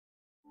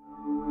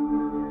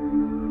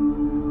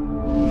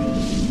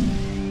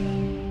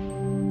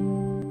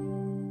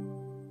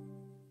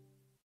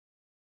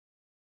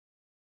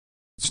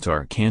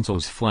Jetstar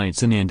cancels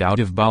flights in and out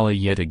of Bali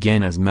yet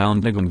again as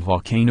Mount Agung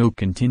volcano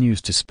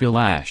continues to spill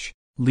ash,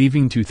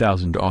 leaving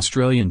 2,000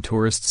 Australian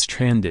tourists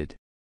stranded.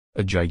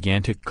 A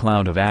gigantic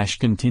cloud of ash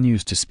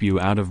continues to spew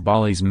out of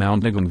Bali's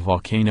Mount Agung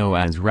volcano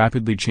as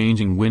rapidly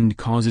changing wind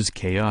causes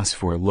chaos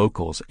for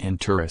locals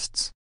and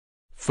tourists.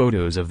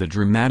 Photos of the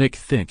dramatic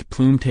thick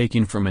plume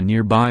taken from a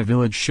nearby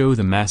village show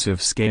the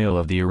massive scale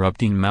of the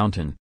erupting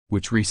mountain,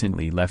 which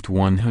recently left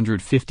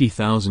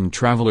 150,000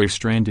 travelers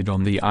stranded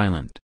on the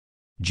island.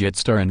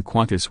 Jetstar and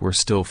Qantas were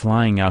still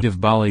flying out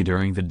of Bali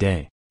during the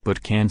day,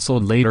 but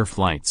cancelled later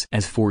flights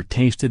as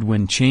foretasted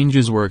wind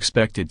changes were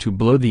expected to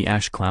blow the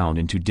ash cloud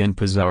into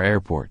Denpasar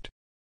Airport.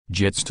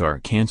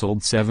 Jetstar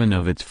cancelled 7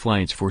 of its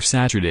flights for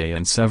Saturday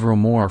and several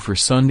more for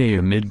Sunday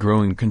amid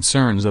growing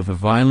concerns of a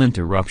violent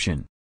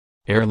eruption.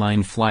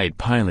 Airline flight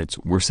pilots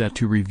were set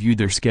to review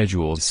their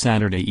schedules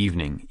Saturday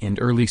evening and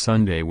early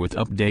Sunday with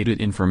updated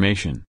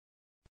information.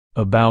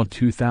 About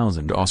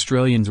 2,000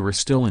 Australians were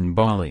still in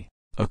Bali,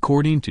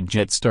 according to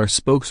Jetstar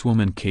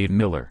spokeswoman Kate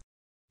Miller.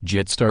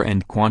 Jetstar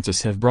and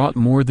Qantas have brought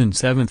more than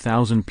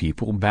 7,000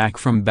 people back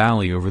from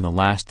Bali over the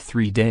last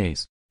 3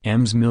 days,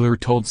 Ms. Miller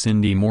told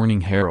Sydney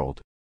Morning Herald.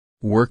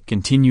 Work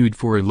continued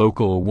for a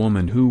local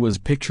woman who was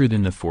pictured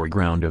in the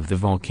foreground of the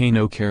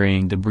volcano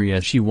carrying debris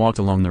as she walked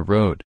along the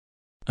road.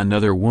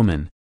 Another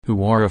woman, who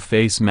wore a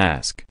face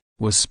mask,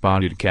 was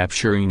spotted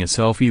capturing a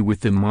selfie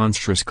with the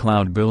monstrous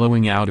cloud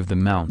billowing out of the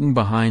mountain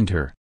behind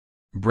her.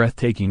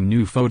 Breathtaking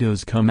new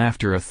photos come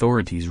after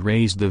authorities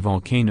raised the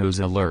volcano's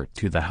alert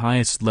to the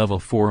highest level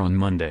 4 on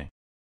Monday.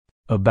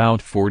 About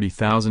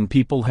 40,000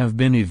 people have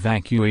been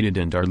evacuated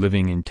and are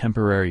living in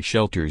temporary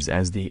shelters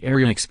as the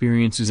area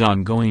experiences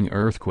ongoing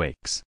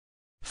earthquakes.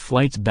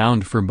 Flights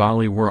bound for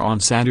Bali were on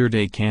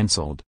Saturday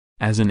cancelled,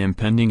 as an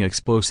impending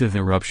explosive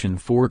eruption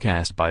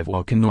forecast by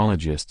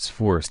volcanologists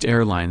forced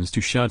airlines to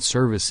shut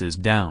services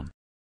down.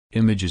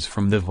 Images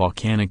from the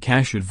Volcanic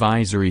Ash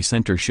Advisory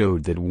Center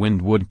showed that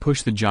wind would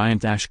push the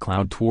giant ash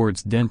cloud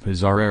towards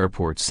Denpasar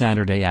Airport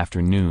Saturday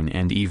afternoon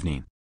and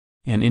evening.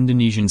 An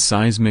Indonesian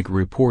seismic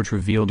report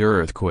revealed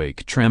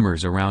earthquake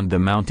tremors around the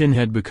mountain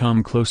had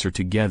become closer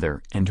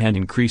together and had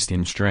increased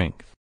in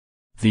strength.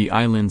 The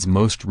island's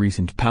most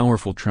recent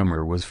powerful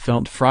tremor was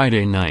felt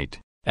Friday night,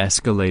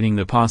 escalating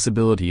the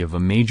possibility of a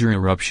major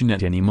eruption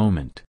at any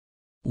moment.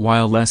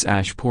 While less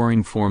ash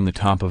pouring from the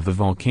top of the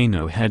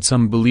volcano had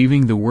some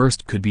believing the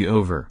worst could be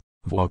over,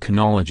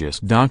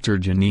 volcanologist Dr.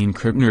 Janine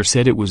Krippner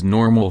said it was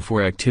normal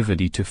for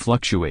activity to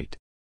fluctuate.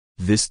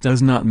 This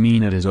does not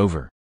mean it is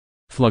over.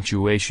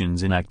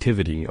 Fluctuations in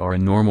activity are a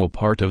normal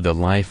part of the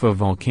life of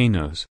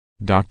volcanoes,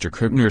 Dr.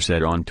 Krippner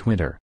said on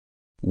Twitter.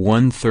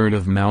 1/3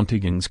 of Mount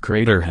Agung's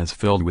crater has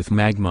filled with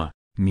magma,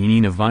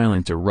 meaning a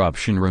violent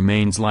eruption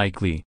remains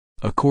likely,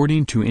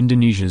 according to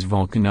Indonesia's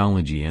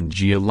Volcanology and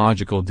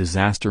Geological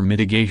Disaster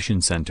Mitigation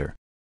Center.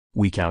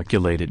 We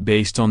calculated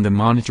based on the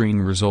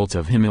monitoring results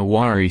of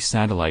Himawari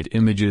satellite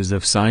images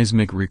of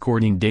seismic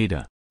recording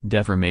data,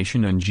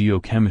 deformation and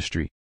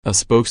geochemistry, a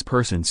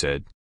spokesperson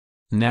said.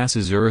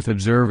 NASA's Earth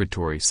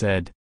Observatory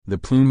said, the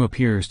plume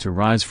appears to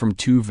rise from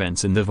 2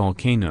 vents in the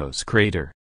volcano's crater.